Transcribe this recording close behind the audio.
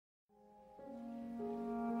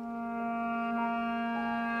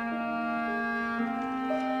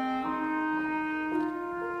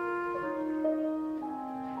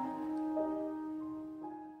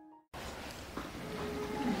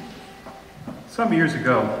Some years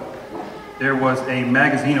ago, there was a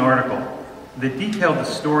magazine article that detailed the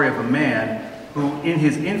story of a man who, in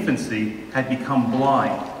his infancy, had become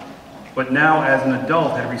blind, but now, as an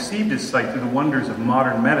adult, had received his sight through the wonders of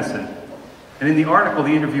modern medicine. And in the article,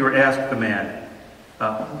 the interviewer asked the man,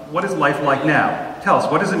 what is life like now? Tell us,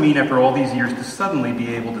 what does it mean after all these years to suddenly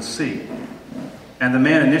be able to see? And the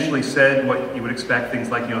man initially said what you would expect, things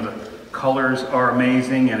like, the colors are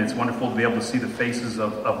amazing and it's wonderful to be able to see the faces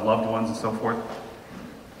of loved ones and so forth.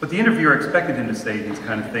 But the interviewer expected him to say these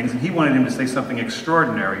kind of things, and he wanted him to say something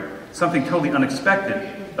extraordinary, something totally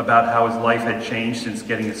unexpected about how his life had changed since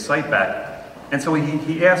getting his sight back. And so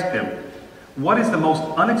he asked him, what is the most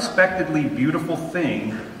unexpectedly beautiful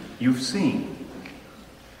thing you've seen?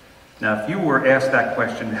 Now, if you were asked that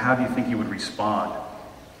question, how do you think you would respond?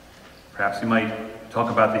 Perhaps you might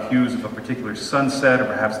talk about the hues of a particular sunset, or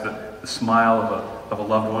perhaps the smile of a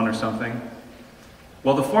loved one or something.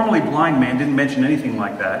 Well, the formerly blind man didn't mention anything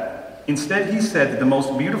like that. Instead, he said that the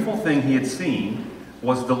most beautiful thing he had seen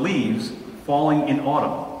was the leaves falling in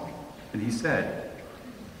autumn. And he said,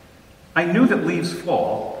 I knew that leaves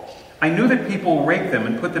fall. I knew that people rake them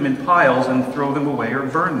and put them in piles and throw them away or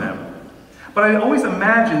burn them. But I always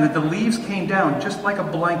imagined that the leaves came down just like a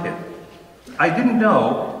blanket. I didn't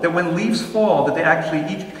know that when leaves fall, that they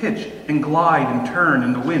actually each pitch and glide and turn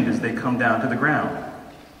in the wind as they come down to the ground.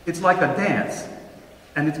 It's like a dance,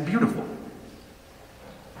 and it's beautiful.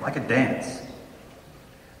 Like a dance.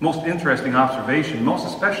 Most interesting observation, most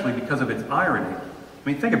especially because of its irony. I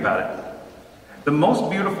mean, think about it. The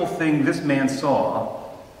most beautiful thing this man saw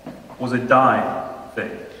was a dying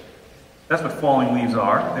thing. That's what falling leaves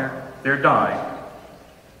are. They're dying.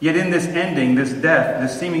 Yet in this ending, this death,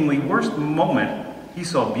 this seemingly worst moment, he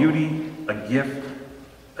saw beauty, a gift,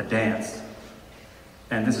 a dance.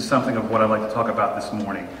 And this is something of what I'd like to talk about this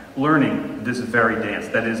morning. Learning this very dance.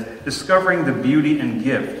 That is, discovering the beauty and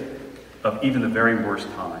gift of even the very worst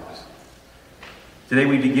times. Today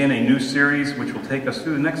we begin a new series which will take us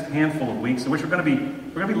through the next handful of weeks, in which we're going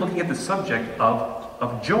to be looking at the subject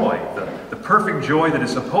of joy, the perfect joy that is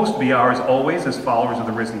supposed to be ours always as followers of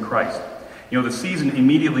the risen Christ. The season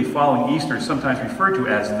immediately following Easter is sometimes referred to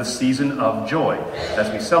as the season of joy,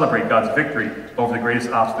 as we celebrate God's victory over the greatest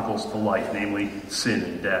obstacles to life, namely sin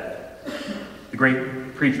and death. The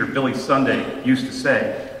great preacher Billy Sunday used to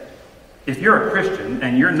say, if you're a Christian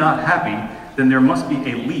and you're not happy, then there must be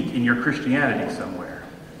a leak in your Christianity somewhere.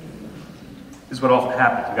 This is what often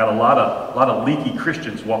happens. We've got a lot of leaky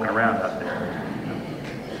Christians walking around out there.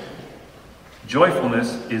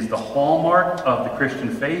 Joyfulness is the hallmark of the Christian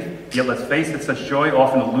faith, yet let's face it, such joy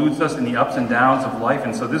often eludes us in the ups and downs of life,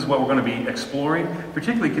 and so this is what we're going to be exploring,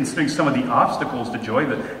 particularly considering some of the obstacles to joy,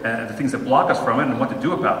 the things that block us from it, and what to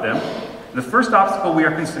do about them. The first obstacle we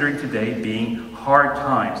are considering today being hard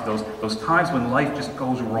times, those times when life just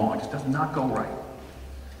goes wrong, just does not go right.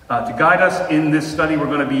 To guide us in this study, we're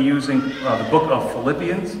going to be using the book of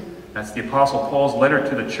Philippians. That's the Apostle Paul's letter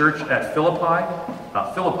to the church at Philippi.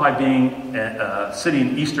 Philippi being a city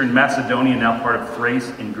in eastern Macedonia, now part of Thrace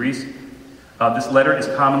in Greece. This letter is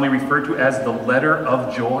commonly referred to as the letter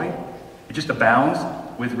of joy. It just abounds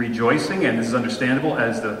with rejoicing, and this is understandable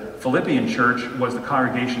as the Philippian church was the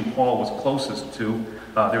congregation Paul was closest to.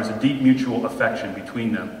 There was a deep mutual affection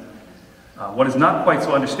between them. What is not quite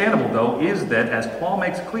so understandable, though, is that, as Paul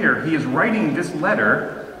makes clear, he is writing this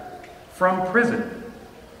letter from prison.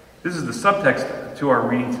 This is the subtext to our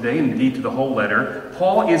reading today, and indeed to the whole letter.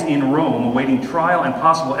 Paul is in Rome awaiting trial and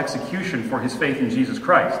possible execution for his faith in Jesus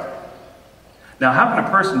Christ. Now, how can a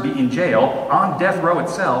person be in jail, on death row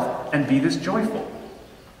itself, and be this joyful?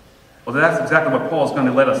 Well, that's exactly what Paul is going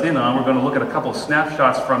to let us in on. We're going to look at a couple of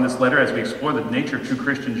snapshots from this letter as we explore the nature of true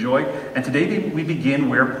Christian joy. And today we begin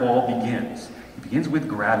where Paul begins. He begins with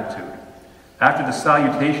gratitude. After the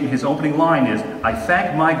salutation, his opening line is, I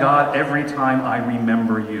thank my God every time I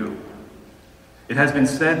remember you. It has been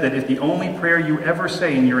said that if the only prayer you ever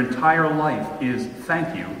say in your entire life is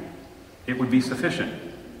thank you, it would be sufficient.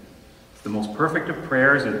 It's the most perfect of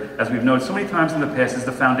prayers, and as we've noted so many times in the past, is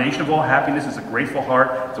the foundation of all happiness. It's a grateful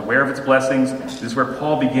heart. It's aware of its blessings. This is where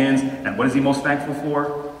Paul begins, and what is he most thankful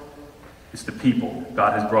for? It's the people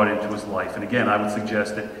God has brought into his life. And again, I would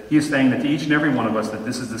suggest that he is saying that to each and every one of us that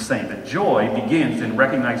this is the same, that joy begins in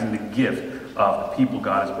recognizing the gift of the people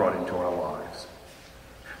God has brought into our lives.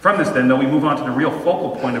 From this then, though, we move on to the real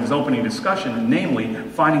focal point of his opening discussion, namely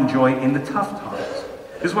finding joy in the tough times.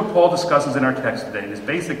 This is what Paul discusses in our text today. And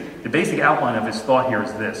the basic outline of his thought here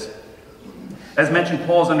is this. As mentioned,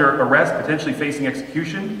 Paul is under arrest, potentially facing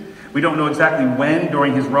execution. We don't know exactly when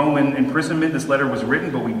during his Roman imprisonment this letter was written,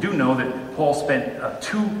 but we do know that Paul spent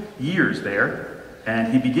 2 years there.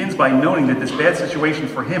 And he begins by noting that this bad situation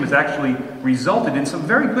for him has actually resulted in some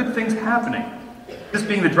very good things happening. This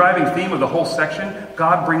being the driving theme of the whole section,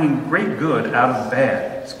 God bringing great good out of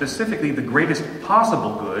bad, specifically the greatest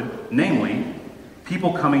possible good, namely,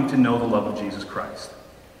 people coming to know the love of Jesus Christ.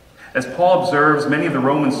 As Paul observes, many of the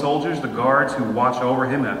Roman soldiers, the guards who watch over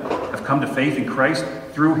him, have come to faith in Christ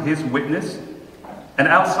through his witness. And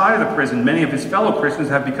outside of the prison, many of his fellow Christians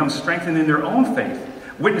have become strengthened in their own faith,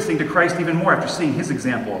 witnessing to Christ even more after seeing his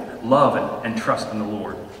example of love and trust in the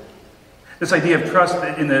Lord. This idea of trust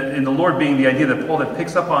in the Lord being the idea that Paul then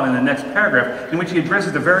picks up on in the next paragraph, in which he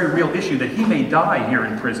addresses the very real issue that he may die here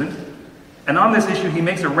in prison. And on this issue, he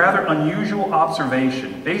makes a rather unusual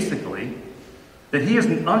observation, basically, that he is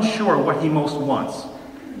unsure what he most wants,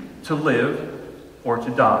 to live or to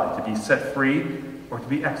die, to be set free or to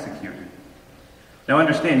be executed. Now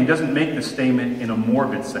understand, he doesn't make this statement in a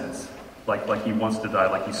morbid sense, like he wants to die,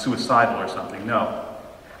 like he's suicidal or something. No.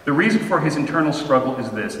 The reason for his internal struggle is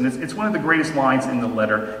this, and it's one of the greatest lines in the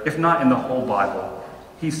letter, if not in the whole Bible.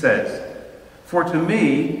 He says, "For to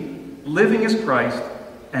me, living is Christ,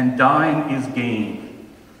 and dying is gain."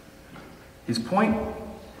 His point,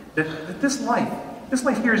 that this life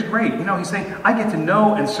here is great. You know, he's saying, I get to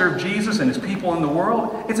know and serve Jesus and his people in the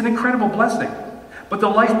world. It's an incredible blessing. But the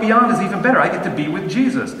life beyond is even better. I get to be with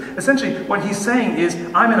Jesus. Essentially, what he's saying is,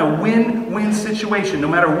 I'm in a win-win situation. No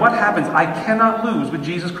matter what happens, I cannot lose with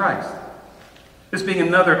Jesus Christ. This being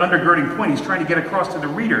another undergirding point, he's trying to get across to the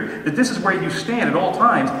reader that this is where you stand at all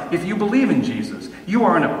times if you believe in Jesus. You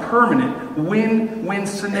are in a permanent win-win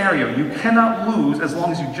scenario. You cannot lose as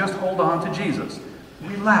long as you just hold on to Jesus.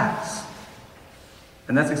 Relax.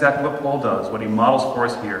 And that's exactly what Paul does, what he models for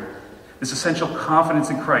us here. This essential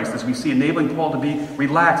confidence in Christ, as we see, enabling Paul to be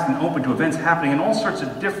relaxed and open to events happening in all sorts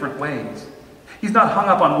of different ways. He's not hung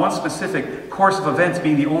up on one specific course of events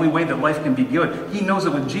being the only way that life can be good. He knows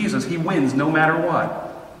that with Jesus, he wins no matter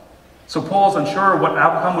what. So Paul's unsure what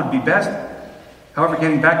outcome would be best. However,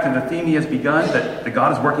 getting back to the theme he has begun, that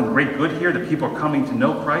God is working great good here, that people are coming to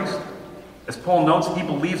know Christ. As Paul notes, he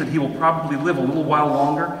believes that he will probably live a little while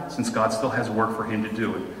longer, since God still has work for him to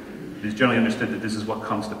do. It is generally understood that this is what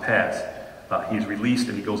comes to pass. He is released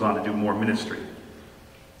and he goes on to do more ministry.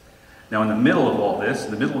 Now in the middle of all this,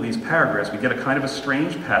 in the middle of these paragraphs, we get a kind of a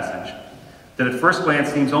strange passage that at first glance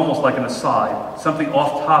seems almost like an aside, something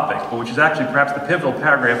off topic, but which is actually perhaps the pivotal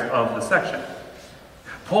paragraph of the section.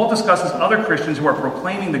 Paul discusses other Christians who are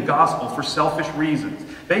proclaiming the gospel for selfish reasons.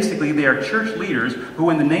 Basically, they are church leaders who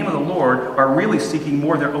in the name of the Lord are really seeking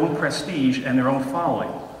more their own prestige and their own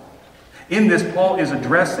following. In this, Paul is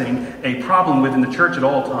addressing a problem within the church at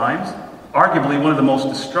all times, arguably one of the most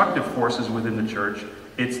destructive forces within the church.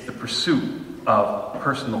 It's the pursuit of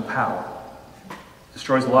personal power. It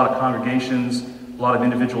destroys a lot of congregations, a lot of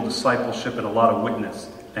individual discipleship, and a lot of witness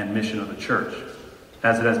and mission of the church.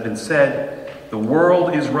 As it has been said, the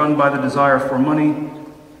world is run by the desire for money,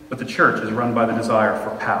 but the church is run by the desire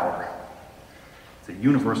for power. It's a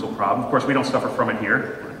universal problem. Of course, we don't suffer from it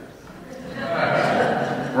here.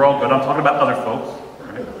 We're all good. I'm talking about other folks.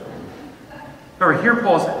 Right? However, here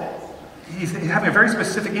he's having a very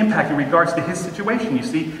specific impact in regards to his situation, you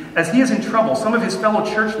see. As he is in trouble, some of his fellow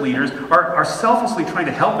church leaders are selflessly trying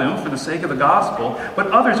to help him for the sake of the gospel, but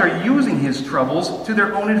others are using his troubles to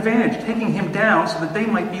their own advantage, taking him down so that they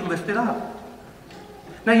might be lifted up.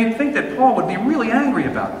 Now you'd think that Paul would be really angry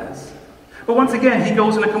about this. But once again, he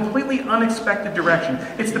goes in a completely unexpected direction.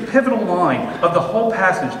 It's the pivotal line of the whole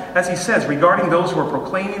passage, as he says, regarding those who are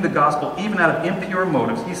proclaiming the gospel even out of impure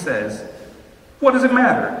motives. He says, what does it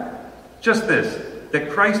matter? Just this,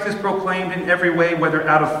 that Christ is proclaimed in every way, whether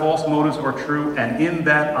out of false motives or true, and in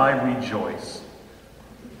that I rejoice.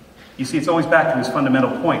 You see, it's always back to his fundamental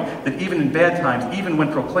point, that even in bad times, even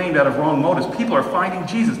when proclaimed out of wrong motives, people are finding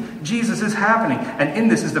Jesus. Jesus is happening, and in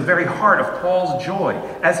this is the very heart of Paul's joy.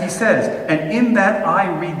 As he says, and in that I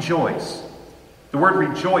rejoice. The word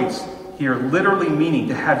rejoice here literally meaning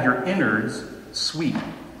to have your innards sweet,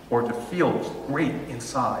 or to feel great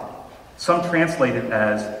inside. Some translate it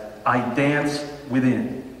as, I dance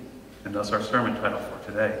within. And thus our sermon title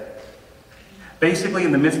for today. Basically,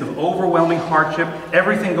 in the midst of overwhelming hardship,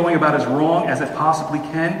 everything going about as wrong as it possibly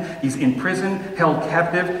can, he's in prison, held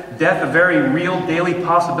captive, death a very real daily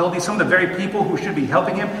possibility. Some of the very people who should be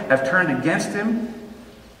helping him have turned against him.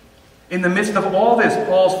 In the midst of all this,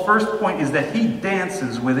 Paul's first point is that he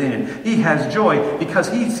dances within. He has joy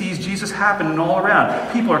because he sees Jesus happening all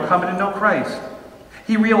around. People are coming to know Christ.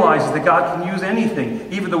 He realizes that God can use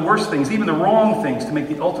anything, even the worst things, even the wrong things, to make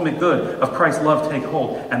the ultimate good of Christ's love take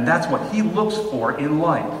hold. And that's what he looks for in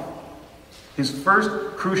life. His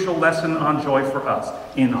first crucial lesson on joy for us.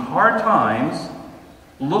 In hard times,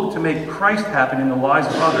 Look to make Christ happen in the lives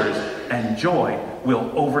of others, and joy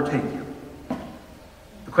will overtake you.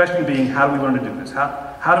 The question being, how do we learn to do this?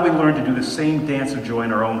 How do we learn to do the same dance of joy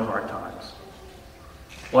in our own hard times?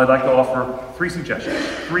 Well, I'd like to offer 3 suggestions,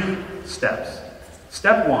 3 steps.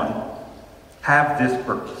 Step 1, have this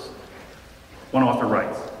purpose. One author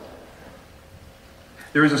writes,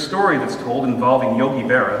 there is a story that's told involving Yogi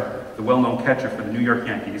Berra, the well-known catcher for the New York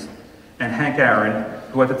Yankees, and Hank Aaron,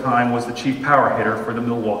 who at the time was the chief power hitter for the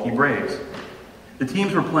Milwaukee Braves. The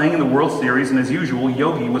teams were playing in the World Series, and as usual,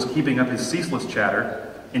 Yogi was keeping up his ceaseless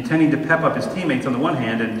chatter, intending to pep up his teammates on the one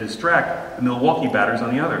hand and distract the Milwaukee batters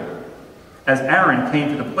on the other. As Aaron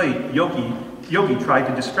came to the plate, Yogi tried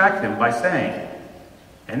to distract him by saying,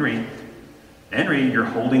 Henry, you're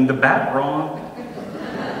holding the bat wrong.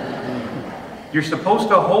 You're supposed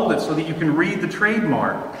to hold it so that you can read the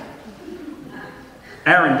trademark.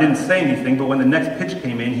 Aaron didn't say anything, but when the next pitch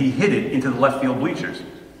came in, he hit it into the left field bleachers.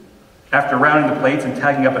 After rounding the plates and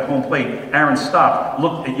tagging up at home plate, Aaron stopped,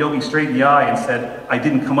 looked at Yogi straight in the eye, and said, I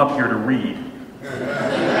didn't come up here to read.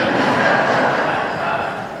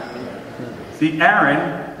 See,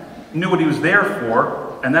 Aaron knew what he was there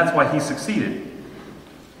for, and that's why he succeeded.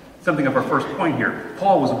 Something of our first point here.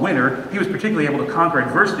 Paul was a winner. He was particularly able to conquer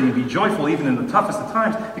adversity and be joyful even in the toughest of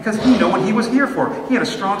times because he knew what he was here for. He had a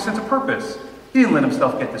strong sense of purpose. He didn't let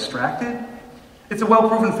himself get distracted. It's a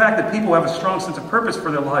well-proven fact that people who have a strong sense of purpose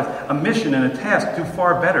for their lives, a mission and a task, do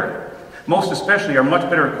far better. Most especially are much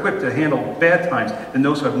better equipped to handle bad times than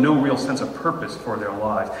those who have no real sense of purpose for their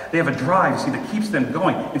lives. They have a drive, see, that keeps them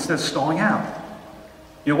going instead of stalling out.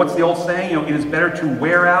 You know, what's the old saying? It is better to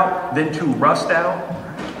wear out than to rust out.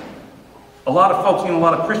 A lot of folks, a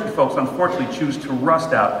lot of Christian folks, unfortunately, choose to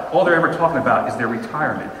rust out. All they're ever talking about is their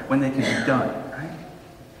retirement, when they can be done, right?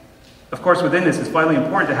 Of course, within this, it's vitally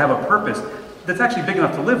important to have a purpose that's actually big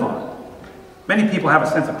enough to live on. Many people have a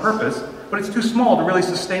sense of purpose, but it's too small to really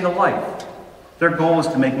sustain a life. Their goal is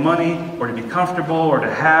to make money, or to be comfortable, or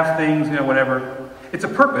to have things, whatever. It's a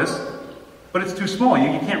purpose, but it's too small.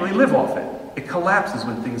 You can't really live off it. It collapses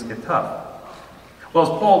when things get tough. Well,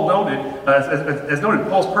 as Paul noted, as noted,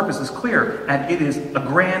 Paul's purpose is clear, and it is a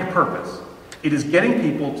grand purpose. It is getting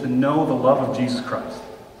people to know the love of Jesus Christ.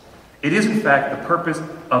 It is, in fact, the purpose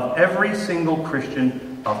of every single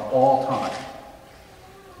Christian of all time.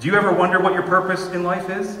 Do you ever wonder what your purpose in life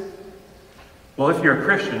is? Well, if you're a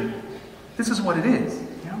Christian, this is what it is.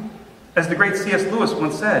 As the great C.S. Lewis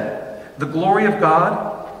once said, the glory of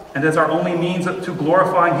God, and as our only means to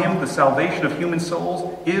glorifying Him, the salvation of human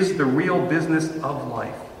souls, is the real business of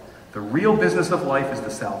life. The real business of life is the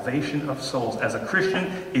salvation of souls. As a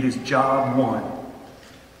Christian, it is job one.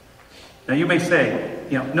 Now you may say,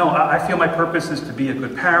 no, I feel my purpose is to be a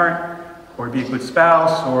good parent, or to be a good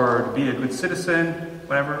spouse, or to be a good citizen,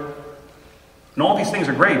 whatever. And all these things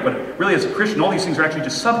are great, but really as a Christian, all these things are actually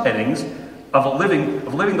just subheadings of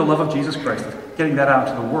living the love of Jesus Christ, of getting that out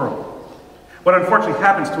to the world. What unfortunately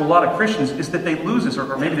happens to a lot of Christians is that they lose this,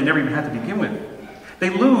 or maybe they never even had to begin with.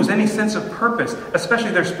 They lose any sense of purpose,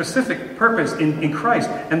 especially their specific purpose in Christ.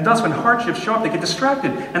 And thus when hardships show up, they get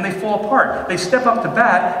distracted and they fall apart. They step up to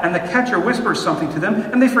bat and the catcher whispers something to them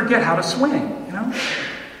and they forget how to swing,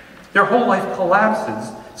 Their whole life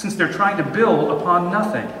collapses since they're trying to build upon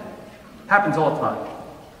nothing. It happens all the time.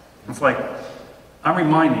 It's like, I'm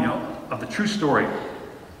reminded, of the true story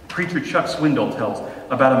preacher Chuck Swindoll tells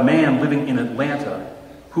about a man living in Atlanta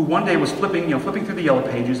who one day was flipping through the Yellow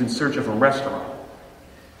Pages in search of a restaurant.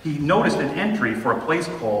 He noticed an entry for a place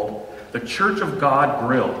called the Church of God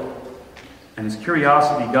Grill. And his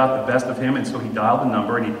curiosity got the best of him, and so he dialed the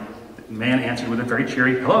number, and the man answered with a very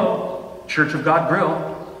cheery, "Hello, Church of God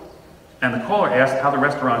Grill." And the caller asked how the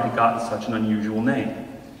restaurant had gotten such an unusual name.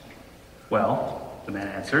 Well, the man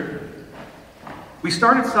answered, "We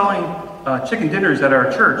started selling chicken dinners at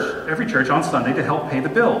our church, every church on Sunday, to help pay the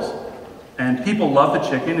bills. And people loved the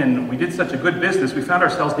chicken, and we did such a good business, we found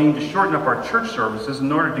ourselves needing to shorten up our church services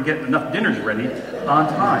in order to get enough dinners ready on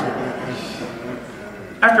time.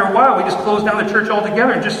 After a while, we just closed down the church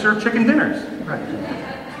altogether and just served chicken dinners." Right.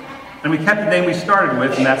 And we kept the name we started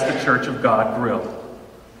with, and that's the Church of God Grill.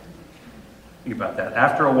 Think about that.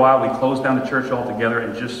 After a while, we closed down the church altogether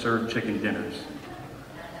and just served chicken dinners.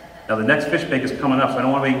 Now, the next fish bake is coming up, so I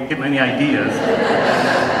don't want to get any ideas.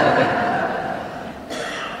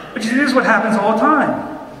 But it is what happens all the time.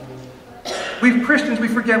 We Christians, we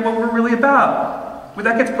forget what we're really about. When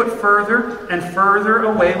that gets put further and further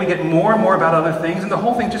away, we get more and more about other things, and the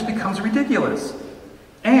whole thing just becomes ridiculous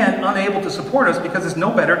and unable to support us because it's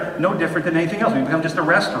no better, no different than anything else. We become just a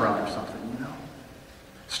restaurant or something.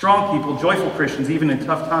 Strong people, joyful Christians, even in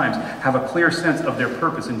tough times, have a clear sense of their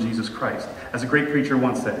purpose in Jesus Christ. As a great preacher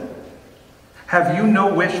once said, "Have you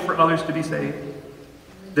no wish for others to be saved?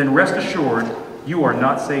 Then rest assured you are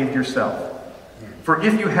not saved yourself. For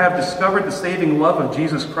if you have discovered the saving love of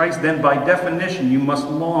Jesus Christ, then by definition you must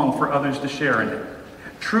long for others to share in it.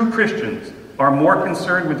 True Christians are more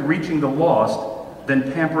concerned with reaching the lost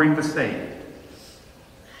than pampering the saved."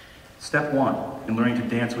 Step one in learning to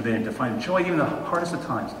dance within, to find joy even in the hardest of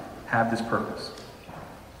times, have this purpose.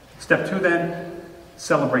 Step two then,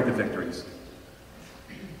 celebrate the victories.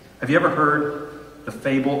 Have you ever heard the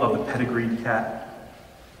fable of the pedigreed cat?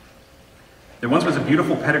 There once was a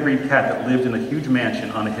beautiful pedigreed cat that lived in a huge mansion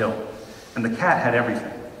on a hill, and the cat had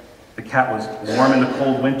everything. The cat was warm in the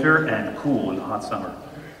cold winter and cool in the hot summer.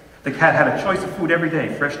 The cat had a choice of food every day,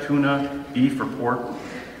 fresh tuna, beef, or pork.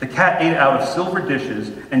 The cat ate out of silver dishes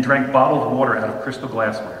and drank bottled water out of crystal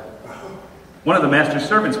glassware. One of the master's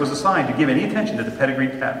servants was assigned to give any attention that the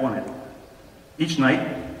pedigreed cat wanted. Each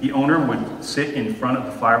night, the owner would sit in front of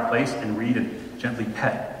the fireplace and read and gently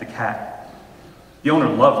pet the cat. The owner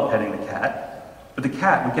loved petting the cat, but the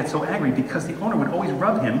cat would get so angry because the owner would always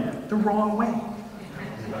rub him the wrong way.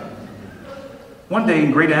 One day,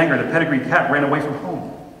 in great anger, the pedigreed cat ran away from home.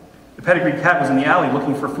 The pedigreed cat was in the alley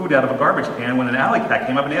looking for food out of a garbage can when an alley cat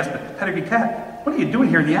came up and asked the pedigreed cat, "What are you doing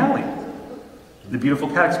here in the alley?" The beautiful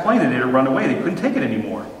cat explained that it had run away. They couldn't take it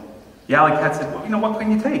anymore. The alley cat said, "Well, what can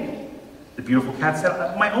you take?" The beautiful cat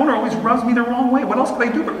said, "My owner always rubs me the wrong way. What else could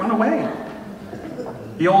I do but run away?"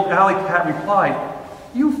 The old alley cat replied,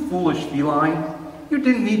 "You foolish feline. You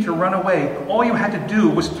didn't need to run away. All you had to do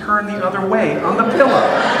was turn the other way on the pillow."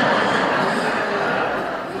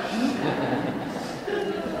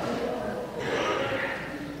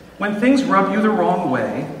 When things rub you the wrong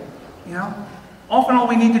way, often all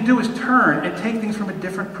we need to do is turn and take things from a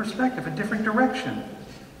different perspective, a different direction.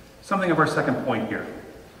 Something of our second point here.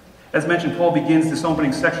 As mentioned, Paul begins this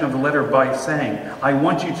opening section of the letter by saying, "I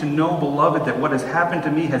want you to know, beloved, that what has happened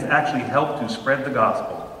to me has actually helped to spread the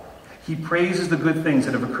gospel." He praises the good things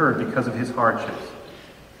that have occurred because of his hardships.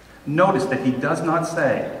 Notice that he does not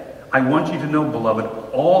say, "I want you to know, beloved,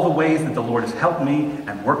 all the ways that the Lord has helped me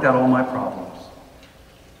and worked out all my problems."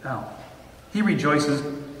 No. He rejoices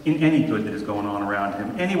in any good that is going on around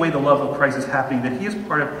him, any way the love of Christ is happening that he is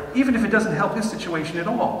part of, even if it doesn't help his situation at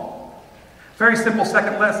all. Very simple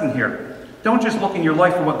second lesson here. Don't just look in your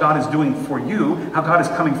life for what God is doing for you, how God is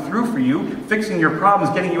coming through for you, fixing your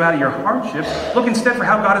problems, getting you out of your hardships. Look instead for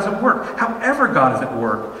how God is at work, however God is at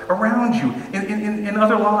work, around you, in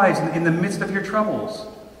other lives, in the midst of your troubles.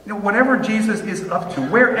 Whatever Jesus is up to,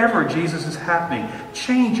 wherever Jesus is happening,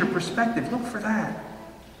 change your perspective. Look for that.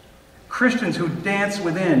 Christians who dance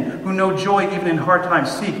within, who know joy even in hard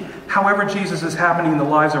times, seek however Jesus is happening in the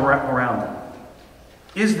lives around them.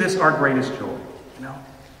 Is this our greatest joy?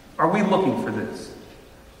 Are we looking for this?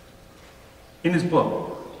 In his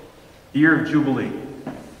book, The Year of Jubilee,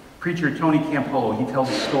 preacher Tony Campolo, he tells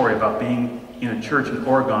a story about being in a church in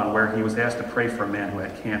Oregon where he was asked to pray for a man who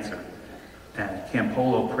had cancer. And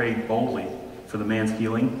Campolo prayed boldly for the man's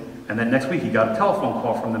healing. And then next week he got a telephone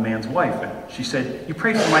call from the man's wife. And she said, "You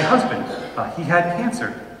prayed for my husband. He had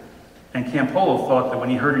cancer." And Campolo thought that when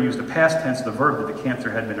he heard her use the past tense of the verb that the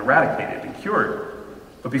cancer had been eradicated and cured.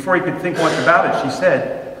 But before he could think much about it, she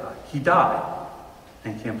said, "He died."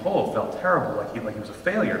 And Campolo felt terrible, like he was a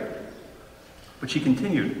failure. But she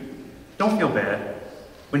continued, "Don't feel bad.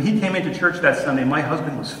 When he came into church that Sunday, my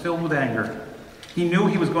husband was filled with anger. He knew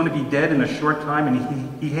he was going to be dead in a short time,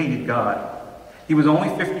 and he hated God. He was only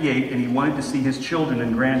 58, and he wanted to see his children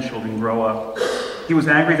and grandchildren grow up. He was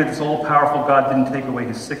angry that this all-powerful God didn't take away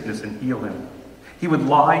his sickness and heal him. He would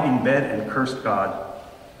lie in bed and curse God.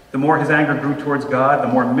 The more his anger grew towards God, the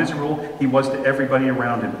more miserable he was to everybody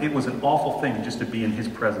around him. It was an awful thing just to be in his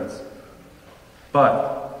presence."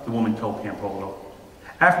 But, the woman told Campolo,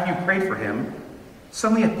 "after you prayed for him,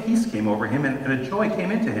 suddenly a peace came over him and a joy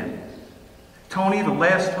came into him. Tony, the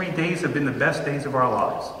last 3 days have been the best days of our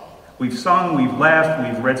lives. We've sung, we've laughed,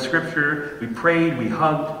 we've read scripture, we prayed, we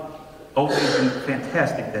hugged. Oh, they've been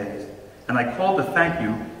fantastic days. And I called to thank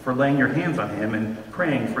you for laying your hands on him and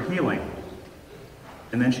praying for healing."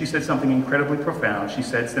 And then she said something incredibly profound. She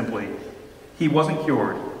said simply, "He wasn't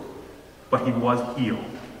cured, but he was healed."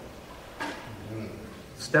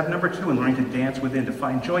 Step number 2 in learning to dance within, to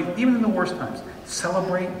find joy even in the worst times.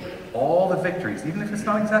 Celebrate all the victories, even if it's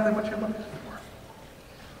not exactly what you're looking for.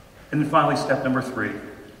 And then finally, step number 3,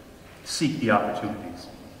 seek the opportunities.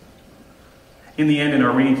 In the end, in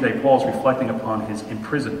our reading today, Paul's reflecting upon his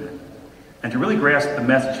imprisonment. And to really grasp the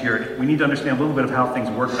message here, we need to understand a little bit of how things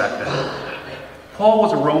worked back then. Paul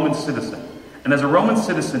was a Roman citizen, And as a Roman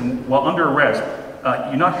citizen, while under arrest,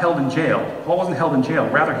 you're not held in jail. Paul wasn't held in jail.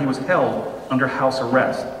 Rather, he was held under house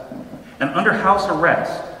arrest. And under house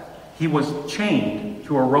arrest, he was chained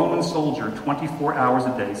to a Roman soldier 24 hours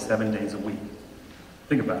a day, 7 days a week.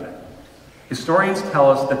 Think about it. Historians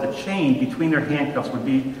tell us that the chain between their handcuffs would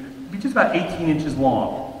be just about 18 inches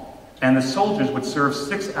long, and the soldiers would serve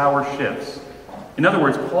 6-hour shifts. In other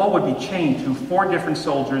words, Paul would be chained to 4 different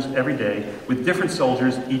soldiers every day, with different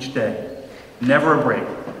soldiers each day. Never a break,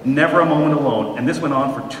 never a moment alone, and this went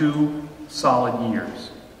on for 2 solid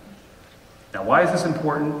years. Now, why is this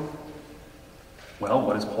important? Well,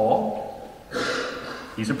 what is Paul?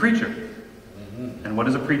 He's a preacher. And what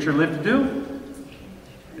does a preacher live to do?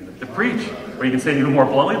 They live to preach. Or you can say it even more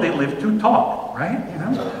bluntly, they live to talk, right? You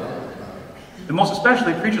know? And most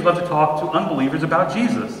especially, preachers love to talk to unbelievers about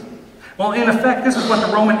Jesus. Well, in effect, this is what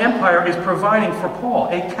the Roman Empire is providing for Paul,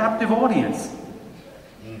 a captive audience.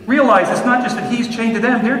 Realize it's not just that he's chained to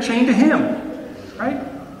them, they're chained to him, right?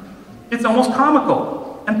 It's almost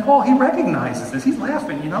comical. And Paul, he recognizes this. He's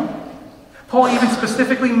laughing, you know? Paul even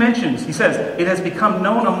specifically mentions, he says, it has become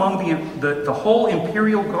known among the whole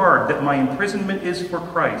imperial guard that my imprisonment is for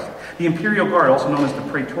Christ. The imperial guard, also known as the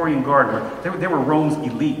Praetorian Guard, they were Rome's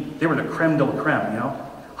elite. They were the creme de la creme, you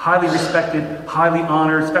know? Highly respected, highly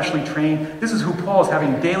honored, specially trained. This is who Paul is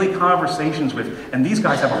having daily conversations with, and these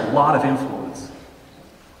guys have a lot of influence.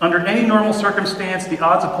 Under any normal circumstance, the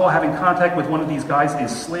odds of Paul having contact with one of these guys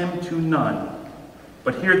is slim to none.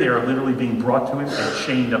 But here they are literally being brought to him and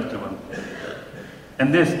chained up to him.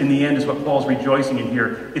 And this, in the end, is what Paul's rejoicing in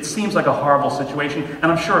here. It seems like a horrible situation, and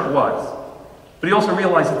I'm sure it was. But he also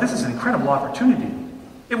realized that this is an incredible opportunity.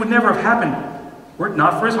 It would never have happened were it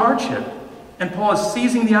not for his hardship. And Paul is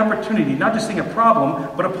seizing the opportunity, not just seeing a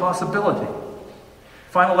problem, but a possibility.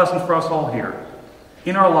 Final lesson for us all here.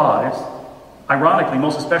 In our lives, ironically,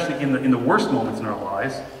 most especially in the worst moments in our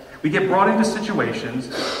lives, we get brought into situations,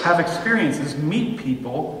 have experiences, meet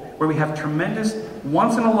people where we have tremendous,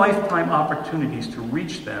 once-in-a-lifetime opportunities to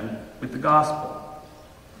reach them with the gospel.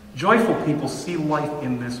 Joyful people see life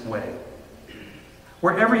in this way.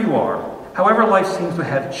 Wherever you are, however life seems to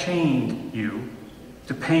have chained you,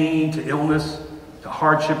 to pain, to illness, to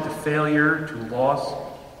hardship, to failure, to loss,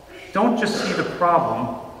 don't just see the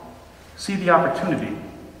problem, see the opportunity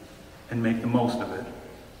and make the most of it.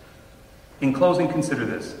 In closing, consider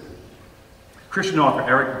this. Christian author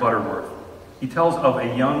Eric Butterworth, he tells of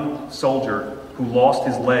a young soldier who lost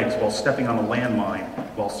his legs while stepping on a landmine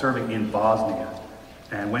while serving in Bosnia.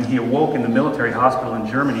 And when he awoke in the military hospital in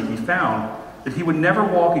Germany, he found that he would never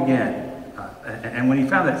walk again. And when he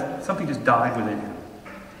found that, something just died within him.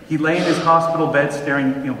 He lay in his hospital bed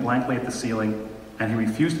staring blankly at the ceiling, and he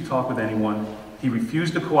refused to talk with anyone. He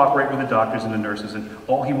refused to cooperate with the doctors and the nurses, and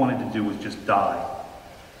all he wanted to do was just die.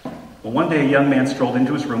 Well, one day a young man strolled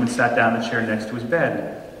into his room and sat down in the chair next to his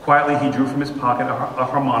bed. Quietly, he drew from his pocket a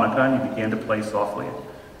harmonica, and he began to play softly.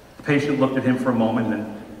 The patient looked at him for a moment and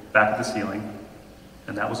then back at the ceiling,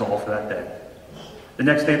 and that was all for that day. The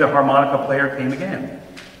next day, the harmonica player came again.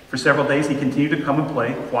 For several days, he continued to come and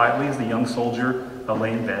play quietly as the young soldier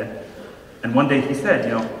lay in bed. And one day he said,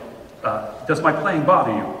 does my playing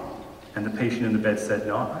bother you? And the patient in the bed said,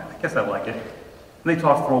 no, I guess I like it. And they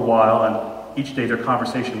talked for a while, and each day their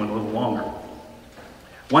conversation went a little longer.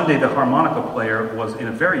 One day the harmonica player was in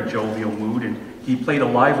a very jovial mood, and he played a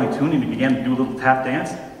lively tune, and he began to do a little tap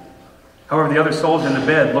dance. However, the other soldier in the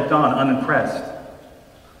bed looked on unimpressed.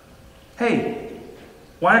 Hey,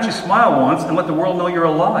 why don't you smile once and let the world know you're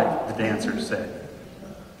alive, the dancer said.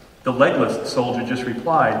 The legless soldier just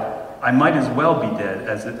replied, I might as well be dead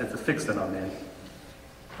as the fix that I'm in.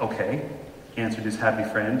 Okay, answered his happy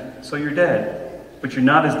friend, so you're dead. But you're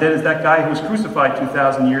not as dead as that guy who was crucified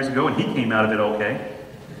 2,000 years ago and he came out of it okay.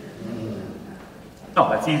 Oh,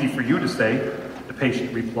 that's easy for you to say, the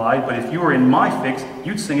patient replied, but if you were in my fix,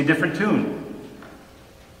 you'd sing a different tune.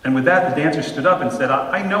 And with that, the dancer stood up and said,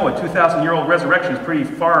 I know a 2,000-year-old resurrection is pretty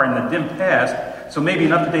far in the dim past, so maybe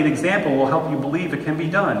an up-to-date example will help you believe it can be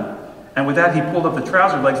done. And with that, he pulled up the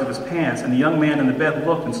trouser legs of his pants, and the young man in the bed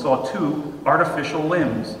looked and saw 2 artificial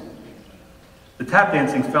limbs. The tap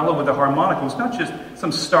dancing fellow with the harmonica was not just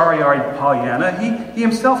some starry-eyed Pollyanna. He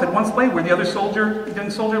himself had once laid where the young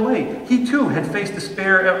soldier lay. He too had faced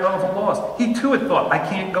despair of a loss. He too had thought, I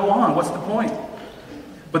can't go on, what's the point?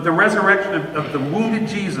 But the resurrection of the wounded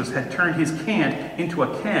Jesus had turned his can't into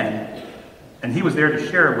a can, and he was there to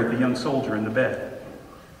share it with the young soldier in the bed.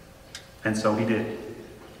 And so he did.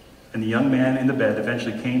 And the young man in the bed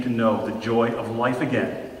eventually came to know the joy of life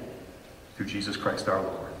again through Jesus Christ our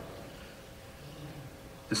Lord.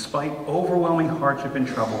 Despite overwhelming hardship and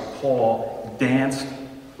trouble, Paul danced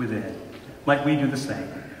within. might we do the same.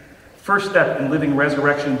 First step in living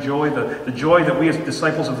resurrection joy, the joy that we as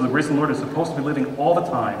disciples of the risen Lord are supposed to be living all the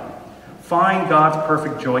time. Find God's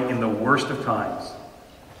perfect joy in the worst of times.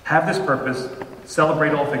 Have this purpose,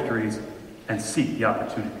 celebrate all victories, and seek the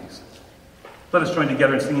opportunities. Let us join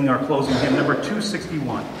together in singing our closing hymn, number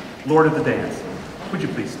 261, Lord of the Dance. Would you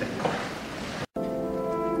please stand?